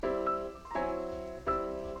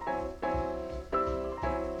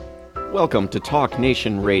Welcome to Talk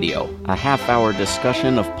Nation Radio, a half-hour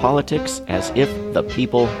discussion of politics as if the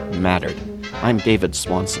people mattered. I'm David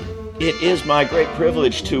Swanson. It is my great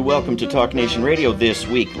privilege to welcome to Talk Nation Radio this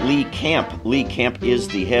week Lee Camp. Lee Camp is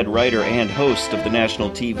the head writer and host of the national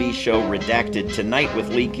TV show Redacted Tonight with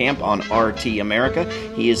Lee Camp on RT America.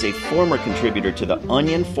 He is a former contributor to The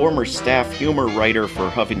Onion, former staff humor writer for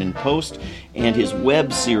Huffington Post, and his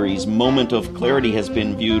web series Moment of Clarity has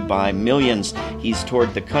been viewed by millions. He's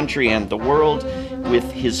toured the country and the world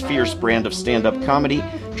with his fierce brand of stand-up comedy.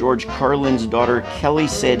 George Carlin's daughter Kelly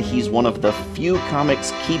said he's one of the few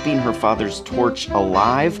comics keeping her father's torch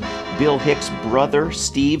alive. Bill Hicks' brother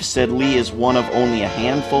Steve said Lee is one of only a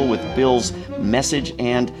handful with Bill's message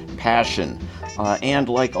and passion. And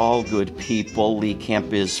like all good people, Lee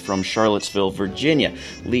Camp is from Charlottesville, Virginia.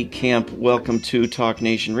 Lee Camp, welcome to Talk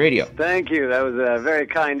Nation Radio. Thank you. That was a very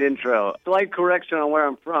kind intro. Slight correction on where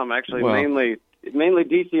I'm from. Actually, mainly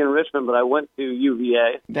D.C. and Richmond, but I went to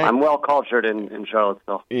UVA. I'm well-cultured in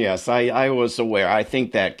Charlottesville. Yes, I was aware. I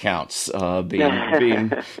think that counts,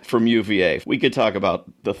 being from UVA. We could talk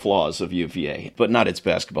about the flaws of UVA, but not its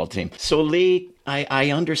basketball team. So, Lee, I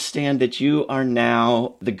understand that you are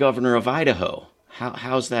now the governor of Idaho.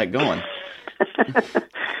 How's that going?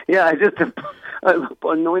 Yeah, I just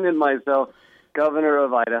anointed myself governor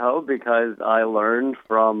of Idaho because I learned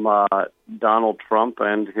from Donald Trump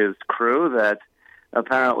and his crew that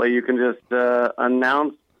apparently you can just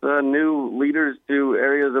announce new leaders to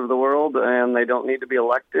areas of the world and they don't need to be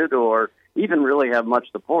elected or even really have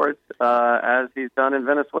much support, as he's done in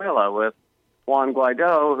Venezuela with Juan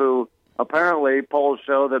Guaido, who apparently polls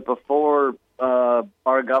show that before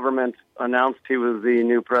our government announced he was the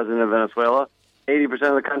new president of Venezuela, 80%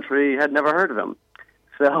 of the country had never heard of him.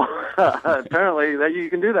 So apparently that you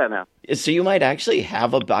can do that now. So you might actually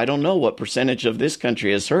have I don't know what percentage of this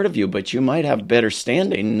country has heard of you, but you might have better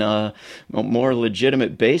standing, a more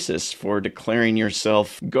legitimate basis for declaring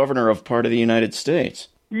yourself governor of part of the United States.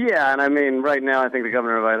 Yeah, and I mean, right now I think the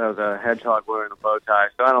governor of Idaho is a hedgehog wearing a bow tie,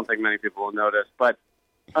 so I don't think many people will notice. But,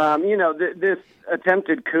 this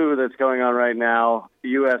attempted coup that's going on right now,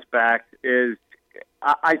 U.S.-backed,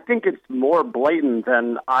 I think it's more blatant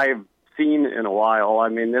than I've seen in a while. I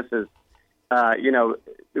mean, this is,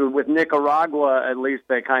 with Nicaragua, at least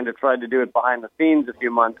they kind of tried to do it behind the scenes a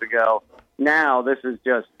few months ago. Now this is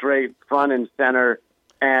just straight front and center.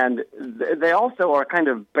 And they also are kind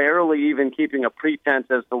of barely even keeping a pretense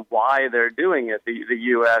as to why they're doing it, the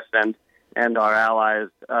U.S. and our allies.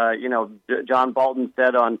 John Bolton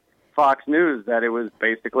said on Fox News that it was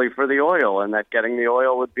basically for the oil and that getting the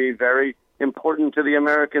oil would be very important to the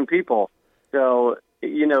American people. So,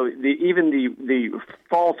 the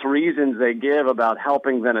false reasons they give about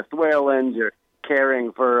helping Venezuelans or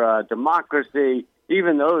caring for democracy,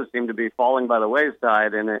 even those seem to be falling by the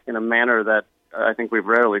wayside in a manner that I think we've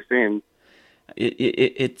rarely seen.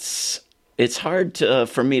 It's hard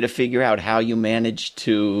for me to figure out how you manage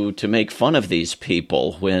to make fun of these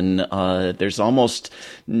people when there's almost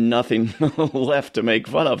nothing left to make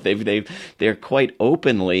fun of. They're quite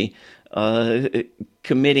openly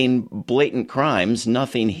committing blatant crimes,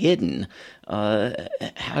 nothing hidden.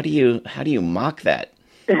 How do you mock that?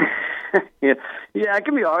 Yeah, it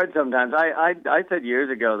can be hard sometimes. I said years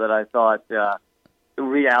ago that I thought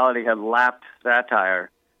reality had lapped satire.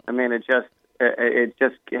 I mean, it just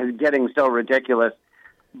is getting so ridiculous.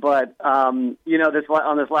 But on this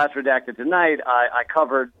last Redacted Tonight, I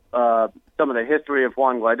covered some of the history of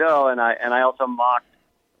Juan Guaido, and I also mocked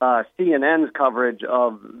CNN's coverage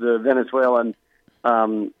of the Venezuelan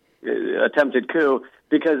attempted coup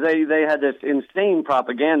because they had this insane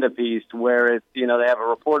propaganda piece where they have a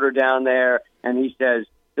reporter down there and he says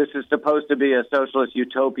this is supposed to be a socialist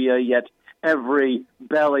utopia, yet every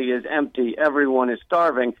belly is empty, everyone is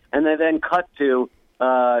starving, and they then cut to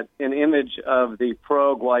an image of the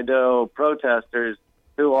pro-Guaido protesters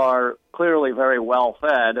who are clearly very well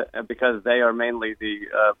fed because they are mainly the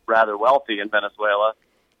rather wealthy in Venezuela.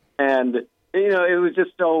 And, it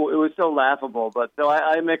was so laughable. But so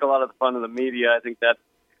I make a lot of fun of the media. I think that's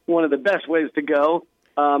one of the best ways to go.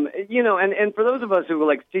 And for those of us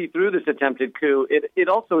who see through this attempted coup, it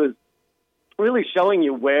also is really showing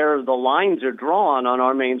you where the lines are drawn on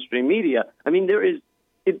our mainstream media. I mean,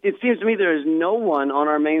 it seems to me there is no one on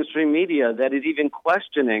our mainstream media that is even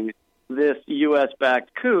questioning this U.S.-backed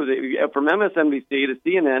coup, from MSNBC to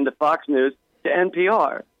CNN to Fox News to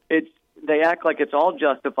NPR. They act like it's all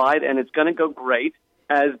justified and it's going to go great,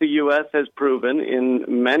 as the U.S. has proven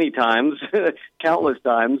in many times, countless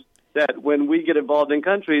times, that when we get involved in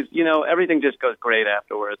countries, everything just goes great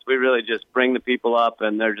afterwards. We really just bring the people up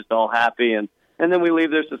and they're just all happy and then we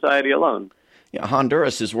leave their society alone. Yeah,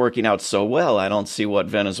 Honduras is working out so well. I don't see what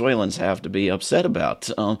Venezuelans have to be upset about.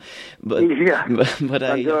 But Yeah, but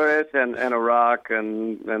Honduras and Iraq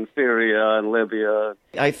and Syria and Libya.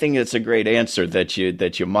 I think it's a great answer that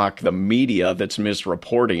you mock the media that's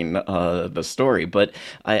misreporting the story. But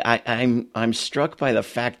I'm struck by the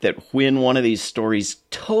fact that when one of these stories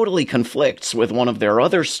totally conflicts with one of their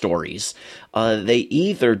other stories, they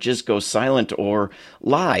either just go silent or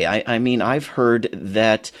lie. I mean, I've heard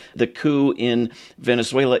that the coup in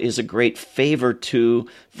Venezuela is a great favor to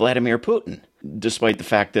Vladimir Putin, despite the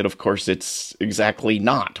fact that, of course, it's exactly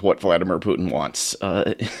not what Vladimir Putin wants.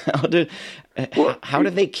 How do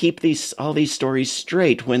they keep all these stories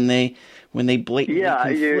straight when they blatantly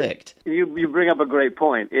conflict? You bring up a great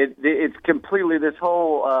point. It's completely this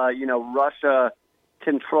whole Russia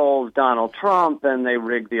controls Donald Trump and they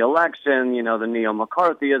rigged the election, the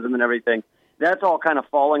neo-McCarthyism and everything. That's all kind of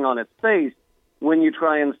falling on its face when you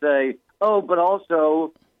try and say, oh, but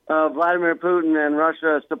also Vladimir Putin and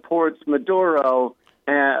Russia supports Maduro,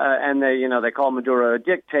 and they call Maduro a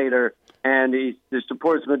dictator, and he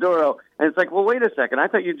supports Maduro. And it's like, well, wait a second. I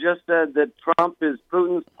thought you just said that Trump is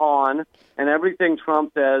Putin's pawn, and everything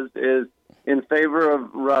Trump says is in favor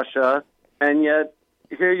of Russia, and yet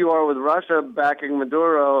here you are with Russia backing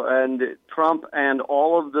Maduro, and Trump and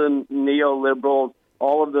all of the neoliberals,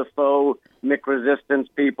 all of the faux MIC resistance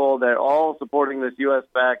people, they're all supporting this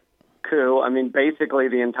U.S.-backed coup. I mean, basically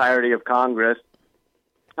the entirety of Congress.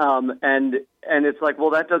 And it's like, well,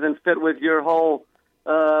 that doesn't fit with your whole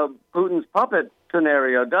Putin's puppet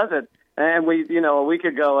scenario, does it? And a week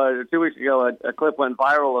ago, 2 weeks ago, a clip went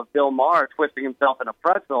viral of Bill Maher twisting himself in a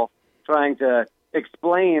pretzel, trying to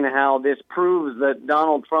explain how this proves that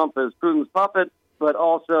Donald Trump is Putin's puppet, but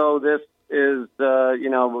also this is,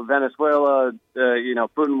 Venezuela,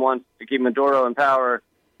 Putin wants to keep Maduro in power,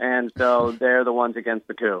 and so they're the ones against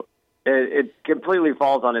the coup. It completely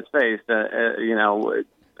falls on its face,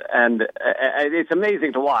 and it's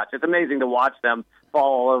amazing to watch. It's amazing to watch them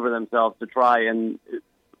fall all over themselves to try and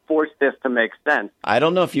force this to make sense. I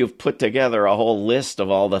don't know if you've put together a whole list of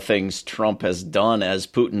all the things Trump has done as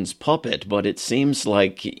Putin's puppet, but it seems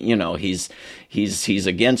like, he's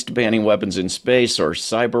against banning weapons in space or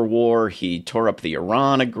cyber war. He tore up the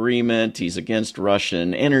Iran agreement. He's against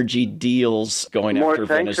Russian energy deals, going after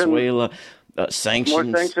Venezuela. Sanctions.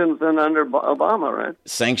 More sanctions than under Obama, right?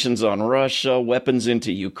 Sanctions on Russia, weapons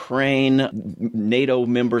into Ukraine. NATO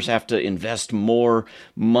members have to invest more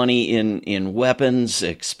money in weapons,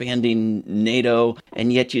 expanding NATO.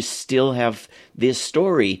 And yet you still have this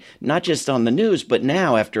story, not just on the news, but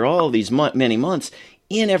now, after all these many months,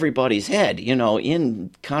 in everybody's head,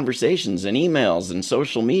 in conversations and emails and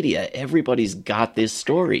social media. Everybody's got this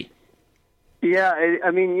story. Yeah,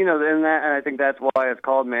 I mean, and I think that's why it's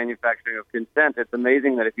called manufacturing of consent. It's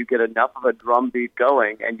amazing that if you get enough of a drumbeat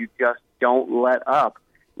going and you just don't let up,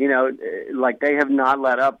 like they have not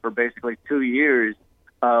let up for basically 2 years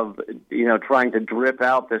of, trying to drip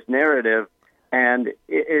out this narrative. And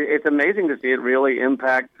it's amazing to see it really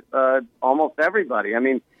impact almost everybody. I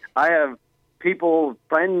mean, I have people,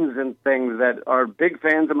 friends and things that are big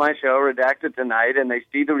fans of my show, Redacted Tonight, and they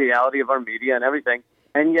see the reality of our media and everything,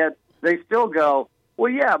 and yet they still go,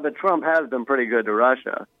 well, yeah, but Trump has been pretty good to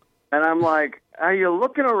Russia. And I'm like, are you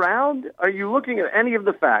looking around? Are you looking at any of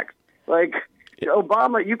the facts? Like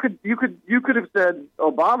Obama, you could have said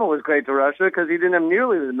Obama was great to Russia because he didn't have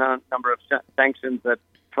nearly the number of sanctions that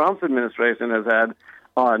Trump's administration has had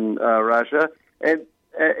on Russia.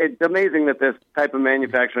 It's amazing that this type of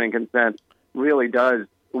manufacturing consent really does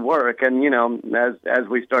work. And, as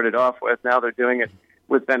we started off with, now they're doing it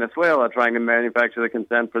with Venezuela, trying to manufacture the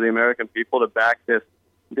consent for the American people to back this.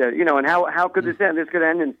 And how could this end? This could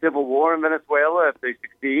end in civil war in Venezuela if they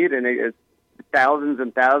succeed, and thousands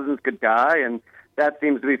and thousands could die, and that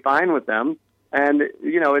seems to be fine with them. And,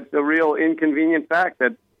 it's a real inconvenient fact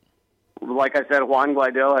that, like I said, Juan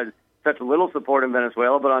Guaido has such little support in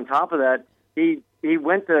Venezuela, but on top of that, he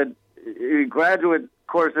went to graduate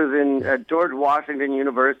courses in George Washington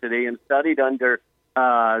University and studied under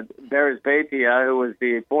Beres Beitia, who was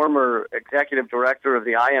the former executive director of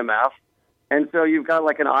the IMF. And so you've got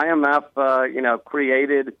like an IMF,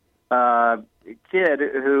 created kid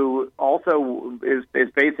who also is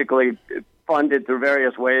basically funded through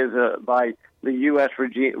various ways by the U.S.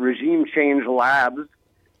 regime change labs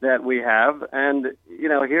that we have. And,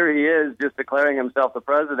 here he is just declaring himself the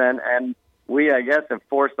president. And we, I guess, have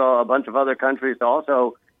forced a bunch of other countries to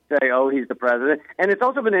also say, oh, he's the president. And it's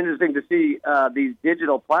also been interesting to see these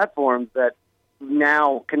digital platforms that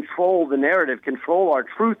now control the narrative, control our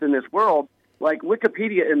truth in this world. Like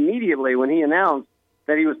Wikipedia immediately, when he announced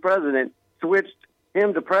that he was president, switched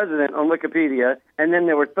him to president on Wikipedia, and then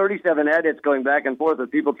there were 37 edits going back and forth with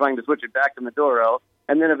people trying to switch it back to Maduro,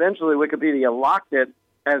 and then eventually Wikipedia locked it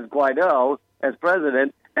as Guaido as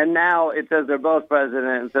president, and now it says they're both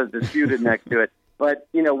president and says disputed next to it. But,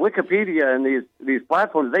 Wikipedia and these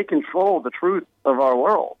platforms, they control the truth of our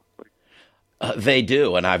world. They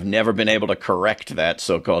do, and I've never been able to correct that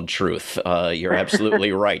so-called truth. You're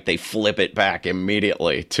absolutely right. They flip it back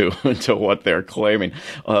immediately to what they're claiming.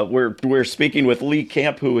 We're speaking with Lee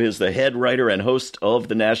Camp, who is the head writer and host of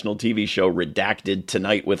the national TV show Redacted,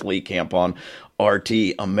 Tonight with Lee Camp on RT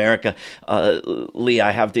America. Lee,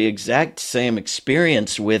 I have the exact same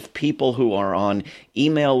experience with people who are on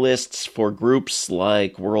email lists for groups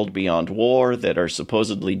like World Beyond War that are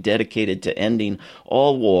supposedly dedicated to ending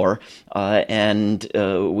all war. And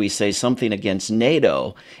we say something against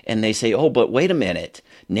NATO, and they say, oh, but wait a minute.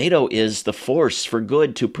 NATO is the force for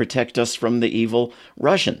good to protect us from the evil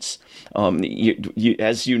Russians.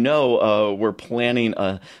 As you know, we're planning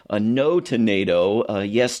a No to NATO,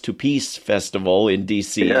 Yes to Peace festival in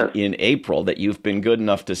D.C. in April that you've been good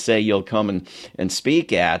enough to say you'll come and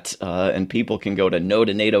speak at, and people can go to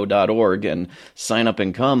notonato.org and sign up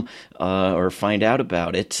and come or find out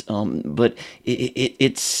about it. But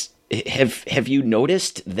it's... Have you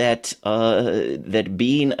noticed that that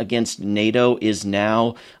being against NATO is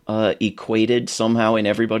now equated somehow in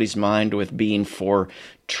everybody's mind with being for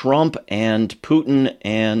Trump and Putin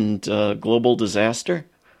and global disaster?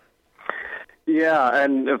 Yeah,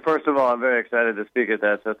 and first of all, I'm very excited to speak at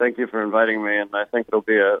that. So thank you for inviting me, and I think it'll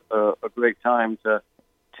be a great time to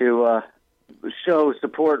show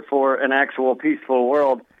support for an actual peaceful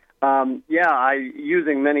world.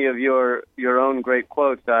 Using many of your own great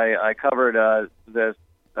quotes, I covered this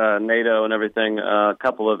NATO and everything a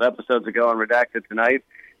couple of episodes ago on Redacted Tonight,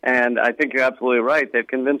 and I think you're absolutely right. They've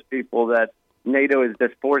convinced people that NATO is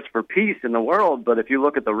this force for peace in the world, but if you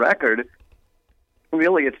look at the record,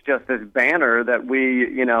 really it's just this banner that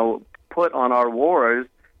we, put on our wars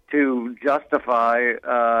to justify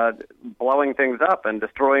blowing things up and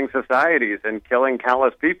destroying societies and killing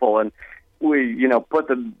countless people. And we, put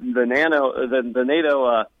the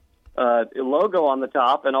NATO logo on the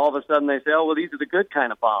top, and all of a sudden they say, "Oh, well, these are the good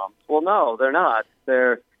kind of bombs." Well, no, they're not.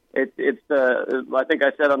 It's the I think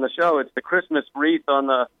I said on the show, it's the Christmas wreath on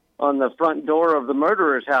the front door of the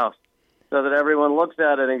murderer's house, so that everyone looks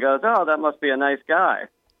at it and goes, "Oh, that must be a nice guy."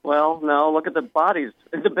 Well, no, look at the bodies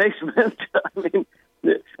in the basement.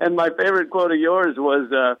 And my favorite quote of yours was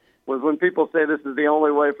when people say this is the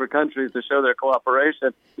only way for countries to show their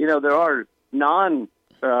cooperation. There are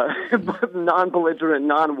non-belligerent,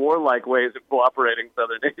 non-warlike ways of cooperating with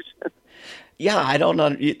other nations. Yeah, I don't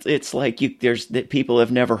know. It's like people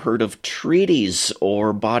have never heard of treaties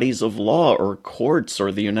or bodies of law or courts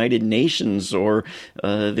or the United Nations or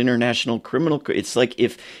the International Criminal Court. It's like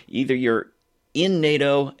if either you're in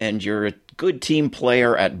NATO and you're a good team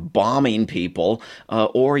player at bombing people,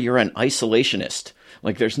 or you're an isolationist.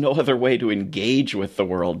 Like there's no other way to engage with the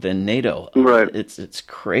world than NATO. Right. It's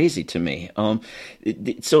crazy to me.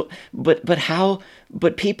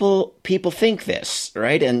 But people think this,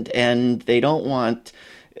 right? And they don't want.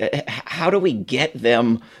 How do we get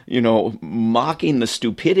them, mocking the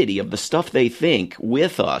stupidity of the stuff they think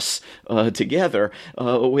with us together,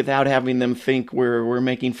 without having them think we're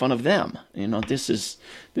making fun of them? This is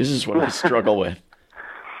what I struggle with.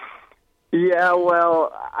 Yeah,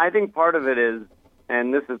 well, I think part of it is,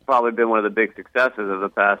 and this has probably been one of the big successes of the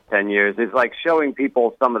past 10 years, is like showing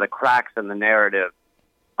people some of the cracks in the narrative.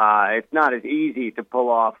 It's not as easy to pull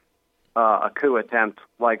off a coup attempt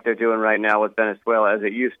like they're doing right now with Venezuela as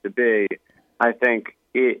it used to be. I think,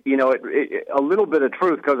 a little bit of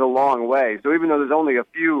truth goes a long way. So even though there's only a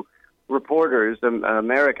few reporters,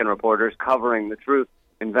 American reporters, covering the truth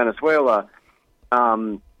in Venezuela,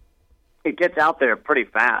 it gets out there pretty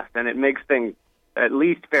fast, and it makes things at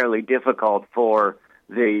least fairly difficult for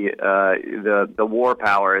the war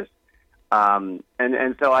powers. And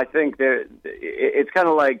so I think it's kind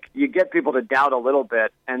of like you get people to doubt a little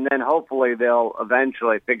bit, and then hopefully they'll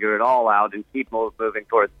eventually figure it all out and keep moving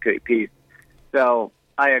towards peace. So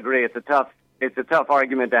I agree. It's a tough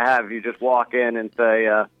argument to have. You just walk in and say,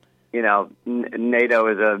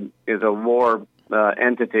 NATO is a war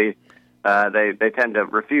entity. They tend to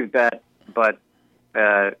refute that, but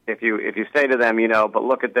if you say to them, but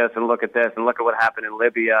look at this and look at this and look at what happened in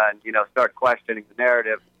Libya, and start questioning the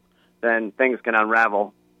narrative, then things can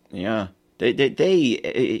unravel. Yeah,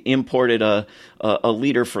 They imported a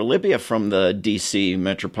leader for Libya from the D.C.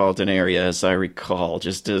 metropolitan area, as I recall,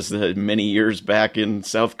 just as many years back in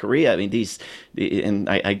South Korea. I mean, and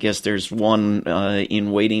I guess there's one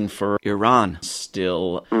in waiting for Iran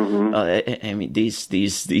still. Mm-hmm. I mean, these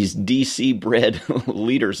D.C. bred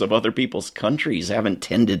leaders of other people's countries haven't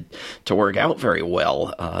tended to work out very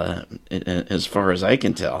well, as far as I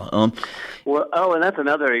can tell. And that's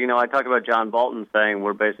another. I talk about John Bolton saying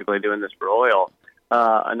we're basically doing this for oil.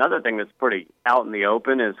 Another thing that's pretty out in the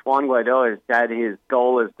open is Juan Guaido has said his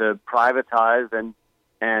goal is to privatize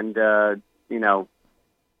and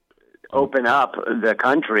open up the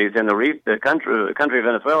countries and the country of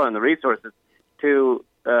Venezuela and the resources to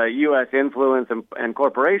U.S. influence and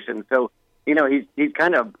corporations. So he's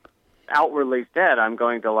kind of outwardly said, I'm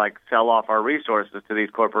going to sell off our resources to these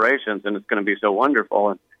corporations, and it's going to be so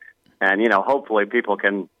wonderful. And hopefully people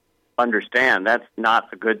can understand that's not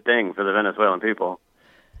a good thing for the Venezuelan people.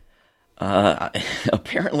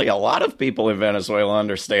 Apparently a lot of people in Venezuela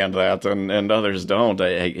understand that, and others don't.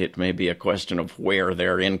 It may be a question of where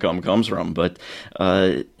their income comes from, but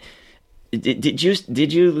did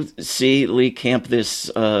you see, Lee Camp, this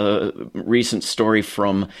recent story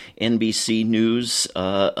from NBC News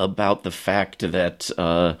about the fact that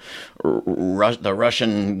the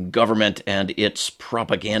Russian government and its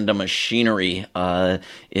propaganda machinery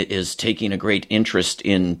is taking a great interest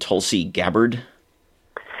in Tulsi Gabbard?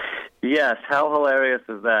 Yes, how hilarious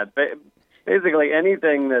is that? Basically,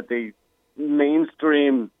 anything that the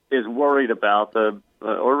mainstream is worried about,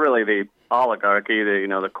 or really the oligarchy,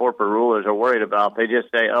 the corporate rulers are worried about, they just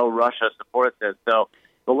say, oh, Russia supports it. So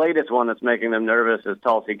the latest one that's making them nervous is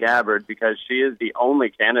Tulsi Gabbard, because she is the only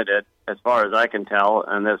candidate, as far as I can tell,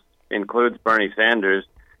 and this includes Bernie Sanders,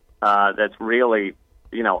 that's really,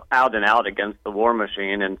 out and out against the war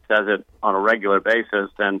machine and says it on a regular basis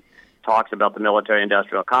and talks about the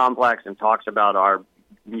military-industrial complex and talks about our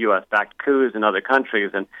U.S.-backed coups in other countries.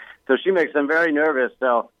 And so she makes them very nervous.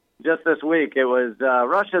 So just this week, it was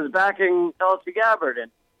Russia's backing Tulsi Gabbard. And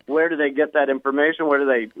where do they get that information? How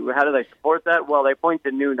do they support that? Well, they point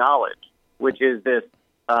to New Knowledge, which is this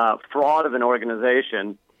fraud of an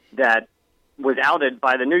organization that was outed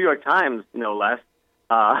by the New York Times, no less,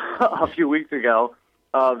 a few weeks ago,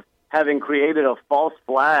 of having created a false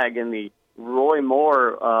flag in the Roy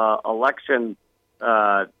Moore election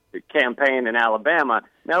campaign in Alabama.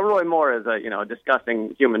 Now, Roy Moore is a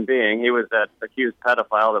disgusting human being. He was that accused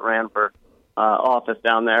pedophile that ran for office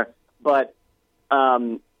down there. But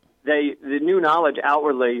the New Knowledge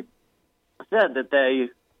outwardly said that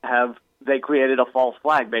they created a false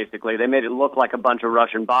flag. Basically, they made it look like a bunch of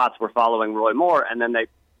Russian bots were following Roy Moore, and then they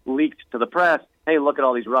leaked to the press, "Hey, look at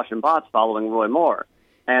all these Russian bots following Roy Moore."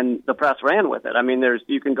 And the press ran with it. I mean,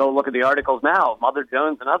 you can go look at the articles now, Mother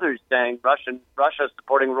Jones and others saying Russia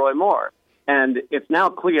supporting Roy Moore. And it's now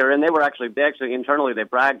clear, and they actually internally, they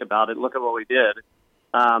bragged about it. Look at what we did.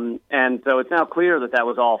 And so it's now clear that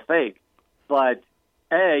was all fake. But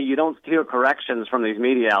A, you don't hear corrections from these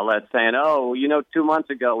media outlets saying, 2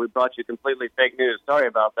 months ago we brought you completely fake news. Sorry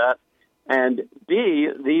about that. And B,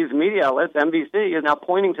 these media outlets, NBC, is now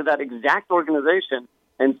pointing to that exact organization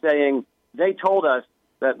and saying, they told us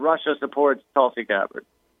that Russia supports Tulsi Gabbard.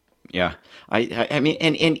 Yeah, I mean,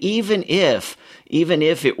 and even if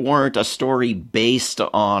it weren't a story based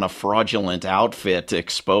on a fraudulent outfit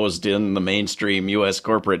exposed in the mainstream U.S.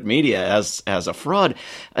 corporate media as a fraud,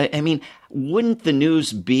 I mean, wouldn't the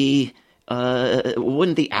news be?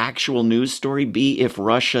 Wouldn't the actual news story be if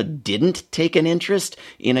Russia didn't take an interest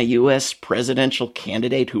in a U.S. presidential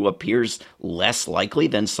candidate who appears less likely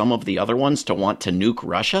than some of the other ones to want to nuke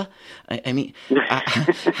Russia? I mean,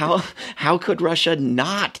 how could Russia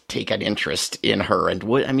not take an interest in her? And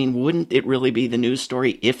wouldn't it really be the news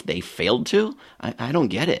story if they failed to? I don't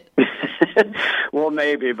get it. Well,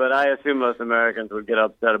 maybe, but I assume most Americans would get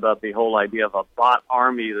upset about the whole idea of a bot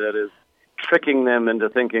army that is tricking them into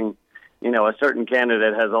thinking a certain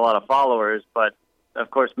candidate has a lot of followers, but of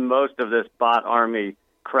course most of this bot army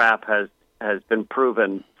crap has been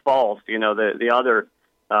proven false. The other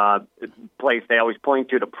place they always point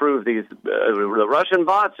to prove these the Russian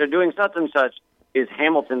bots are doing such and such is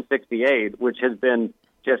Hamilton 68, which has been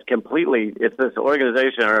just completely, it's this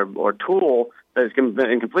organization or tool that has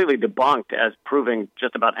been completely debunked as proving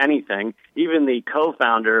just about anything. Even the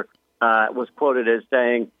co-founder was quoted as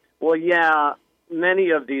saying, well, yeah, many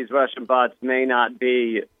of these Russian bots may not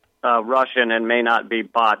be Russian and may not be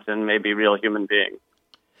bots and may be real human beings.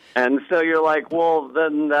 And so you're like, well,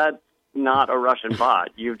 then that's not a Russian bot.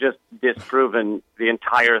 You've just disproven the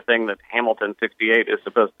entire thing that Hamilton 68 is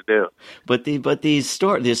supposed to do. But this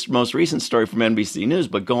most recent story from NBC News,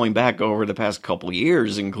 but going back over the past couple of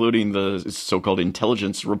years, including the so-called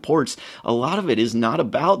intelligence reports, a lot of it is not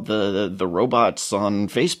about the robots on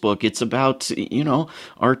Facebook. It's about,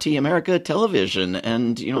 RT America television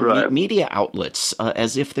and, Right. media outlets,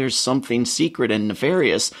 as if there's something secret and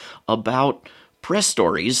nefarious about press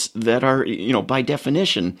stories that are, by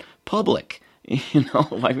definition, public.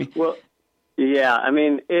 Well, yeah, I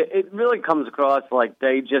mean, it really comes across like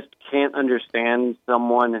they just can't understand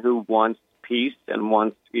someone who wants peace and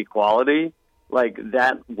wants equality. Like,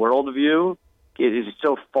 that worldview is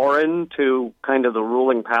so foreign to kind of the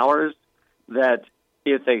ruling powers that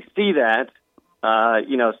if they see that,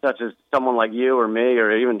 such as someone like you or me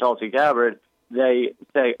or even Tulsi Gabbard, they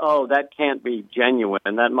say, oh, that can't be genuine.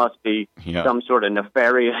 That must be some sort of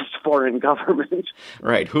nefarious foreign government.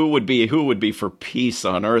 Right. Who would be for peace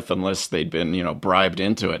on earth unless they'd been, bribed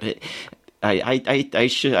into it?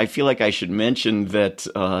 I feel like I should mention that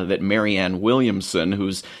Marianne Williamson,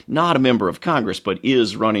 who's not a member of Congress but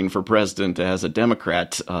is running for president as a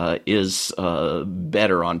Democrat, is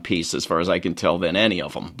better on peace as far as I can tell than any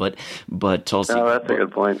of them. But Tulsi. Oh, that's a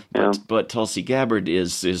good point. Yeah. But Tulsi Gabbard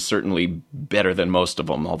is certainly better than most of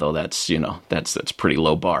them. Although that's pretty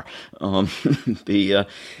low bar. Can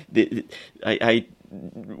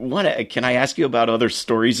I ask you about other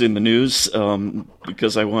stories in the news?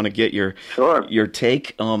 Because I want to get your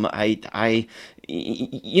take. I'm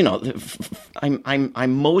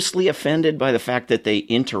mostly offended by the fact that they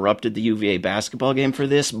interrupted the UVA basketball game for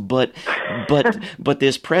this, but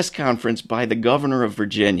this press conference by the governor of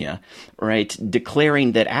Virginia, right,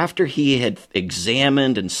 declaring that after he had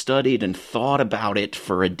examined and studied and thought about it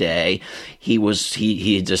for a day, he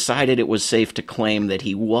decided it was safe to claim that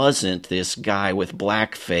he wasn't this guy with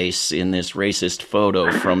blackface in this racist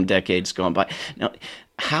photo from decades gone by. Now,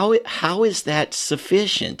 how is that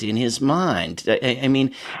sufficient in his mind? I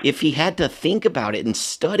mean, if he had to think about it and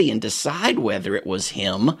study and decide whether it was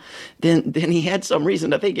him, then he had some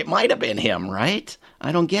reason to think it might have been him, right?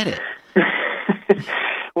 I don't get it.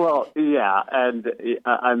 Well, yeah, and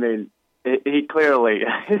I mean, he clearly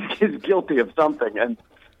is guilty of something, and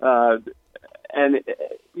I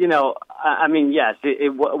mean, yes,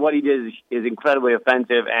 what he did is incredibly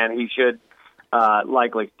offensive, and he should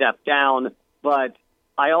likely step down, but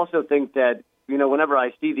I also think that, whenever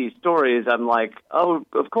I see these stories, I'm like, oh,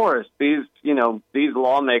 of course, these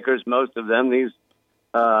lawmakers, most of them, these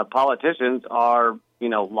politicians are,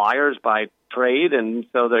 liars by trade, and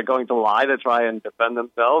so they're going to lie to try and defend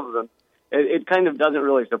themselves, and it kind of doesn't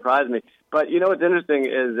really surprise me. But, what's interesting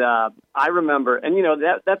is I remember, and,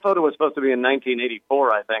 that photo was supposed to be in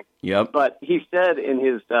 1984, I think. Yep. But he said in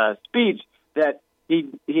his speech that he's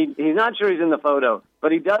not sure he's in the photo,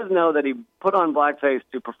 but he does know that he put on blackface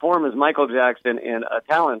to perform as Michael Jackson in a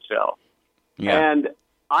talent show. Yeah. And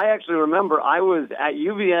I actually remember I was at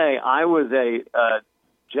UVA. I was a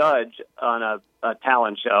judge on a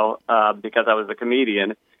talent show because I was a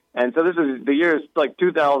comedian. And so this is the year like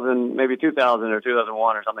 2000, maybe 2000 or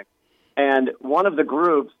 2001 or something. And one of the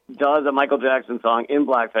groups does a Michael Jackson song in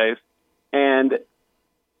blackface, and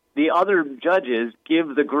the other judges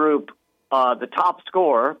give the group the top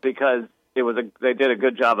score because they did a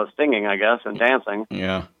good job of singing, I guess, and dancing.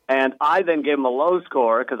 Yeah. And I then gave them a low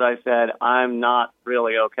score because I said, I'm not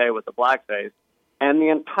really okay with the blackface. And the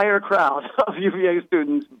entire crowd of UVA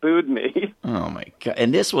students booed me. Oh, my God.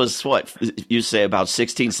 And this was, what, you say about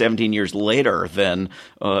 16, 17 years later than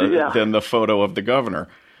the photo of the governor.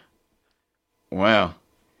 Wow.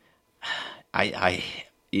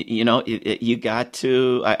 You got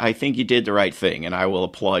to, I think you did the right thing, and I will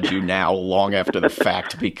applaud you now long after the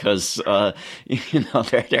fact because, there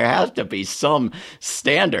has to be some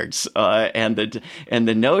standards, and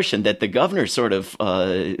the notion that the governor sort of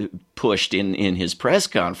pushed in his press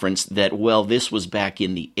conference that, well, this was back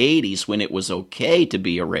in the 80s when it was okay to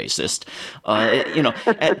be a racist.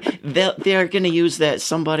 They're going to use that.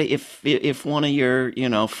 Somebody, if one of your,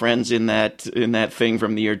 friends in that thing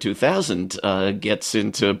from the year 2000 gets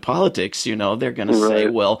into politics, they're going to say,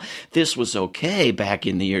 well, this was okay back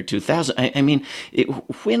in the year 2000. I mean,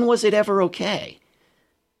 when was it ever okay?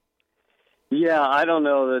 Yeah, I don't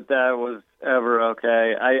know that was ever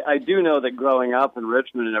okay. I do know that growing up in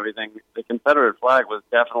Richmond and everything, the Confederate flag was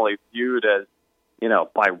definitely viewed as,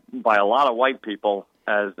 by a lot of white people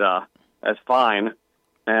as fine.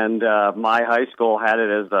 And my high school had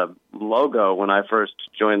it as a logo when I first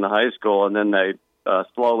joined the high school, and then they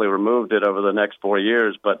slowly removed it over the next 4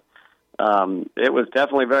 years. But it was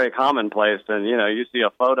definitely very commonplace. And, you see a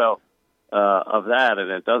photo of that,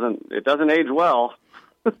 and it doesn't age well.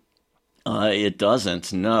 It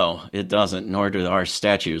doesn't. No, it doesn't. Nor do our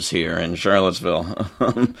statues here in Charlottesville.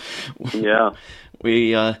 Yeah.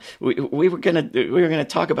 We were gonna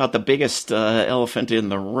talk about the biggest elephant in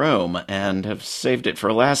the room, and have saved it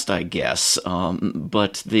for last, I guess.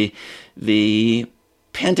 But the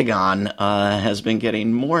Pentagon has been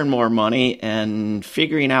getting more and more money and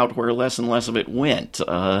figuring out where less and less of it went.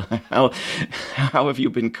 How have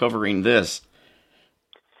you been covering this?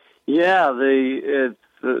 Yeah, it's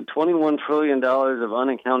 $21 trillion of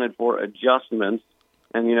unaccounted for adjustments,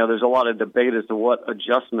 and there's a lot of debate as to what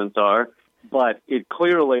adjustments are. But it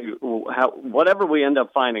clearly, whatever we end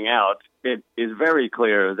up finding out, it is very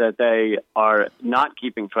clear that they are not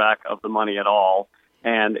keeping track of the money at all,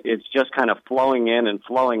 and it's just kind of flowing in and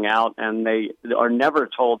flowing out, and they are never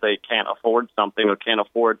told they can't afford something or can't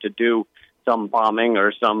afford to do some bombing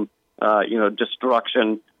or some,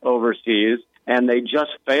 destruction overseas. And they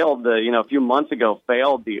just failed a few months ago,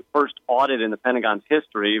 failed the first audit in the Pentagon's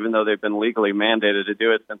history, even though they've been legally mandated to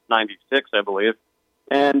do it since '96, I believe.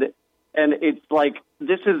 And it's like,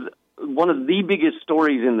 this is one of the biggest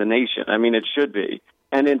stories in the nation. I mean, it should be.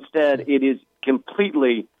 And instead, it is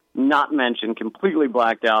completely not mentioned, completely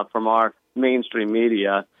blacked out from our mainstream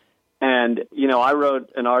media. And, I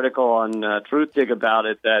wrote an article on Truthdig about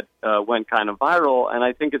it that went kind of viral. And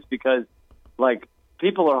I think it's because,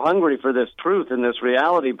 people are hungry for this truth and this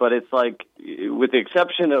reality. But it's like, with the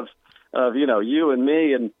exception of you and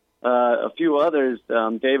me and a few others,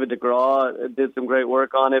 David DeGraw did some great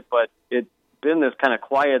work on it, but it's been this kind of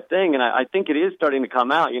quiet thing, and I think it is starting to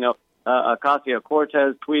come out.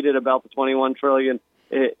 Ocasio-Cortez tweeted about the $21 trillion,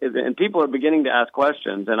 and people are beginning to ask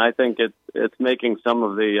questions, and I think it's making some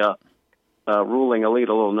of the ruling elite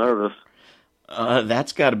a little nervous.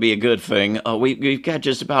 That's got to be a good thing. We've got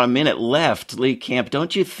just about a minute left. Lee Camp,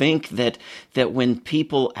 don't you think that when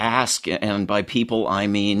people ask, and by people I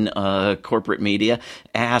mean corporate media,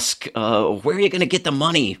 ask, where are you going to get the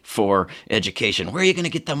money for education? Where are you going to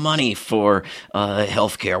get the money for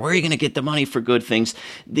healthcare? Where are you going to get the money for good things?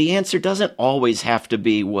 The answer doesn't always have to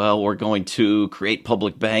be, well, we're going to create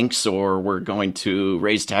public banks, or we're going to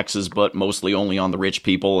raise taxes, but mostly only on the rich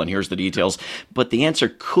people, and here's the details. But the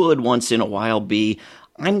answer could once in a while be,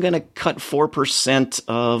 I'm going to cut 4%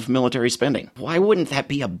 of military spending. Why wouldn't that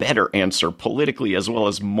be a better answer politically as well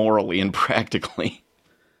as morally and practically?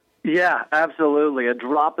 Yeah, absolutely. A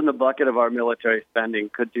drop in the bucket of our military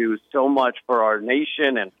spending could do so much for our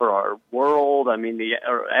nation and for our world. I mean, the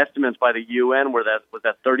estimates by the UN were that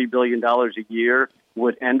 $30 billion a year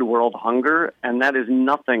would end world hunger, and that is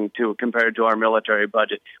nothing compared to our military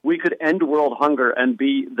budget. We could end world hunger and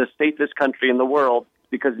be the safest country in the world,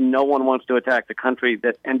 because no one wants to attack the country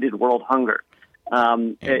that ended world hunger.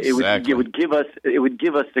 Exactly. It would give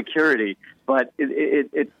us security, but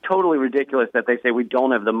it's totally ridiculous that they say we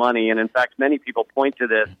don't have the money. And in fact, many people point to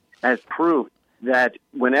this as proof that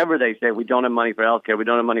whenever they say we don't have money for healthcare, we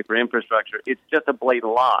don't have money for infrastructure, it's just a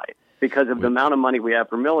blatant lie, because of the amount of money we have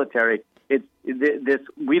for military. This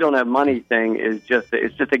we don't have money thing is just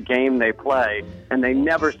a game they play, and they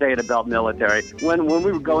never say it about military. When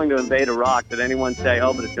we were going to invade Iraq, did anyone say,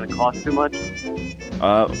 "Oh, but it's going to cost too much"?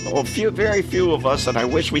 Very few of us, and I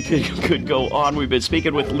wish we could go on. We've been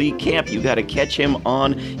speaking with Lee Camp. You got to catch him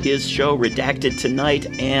on his show, Redacted, tonight,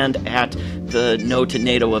 and at the No to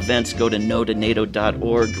NATO events. Go to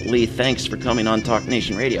notonato.org. Lee, thanks for coming on Talk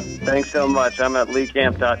Nation Radio. Thanks so much. I'm at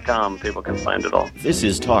leecamp.com. People can find it all. This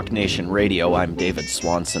is Talk Nation Radio. I'm David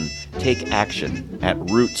Swanson. Take action at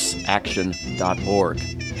rootsaction.org.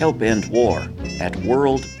 Help end war at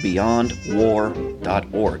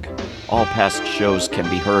worldbeyondwar.org. All past shows can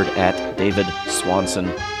be heard at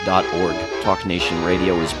davidswanson.org. Talk Nation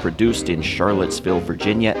Radio is produced in Charlottesville,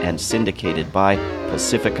 Virginia, and syndicated by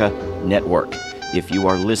Pacifica Network. If you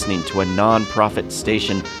are listening to a non-profit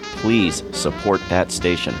station, please support that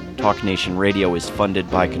station. Talk Nation Radio is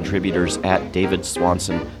funded by contributors at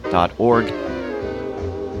davidswanson.org.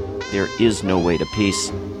 There is no way to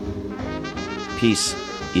peace. Peace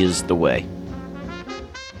is the way.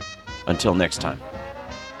 Until next time.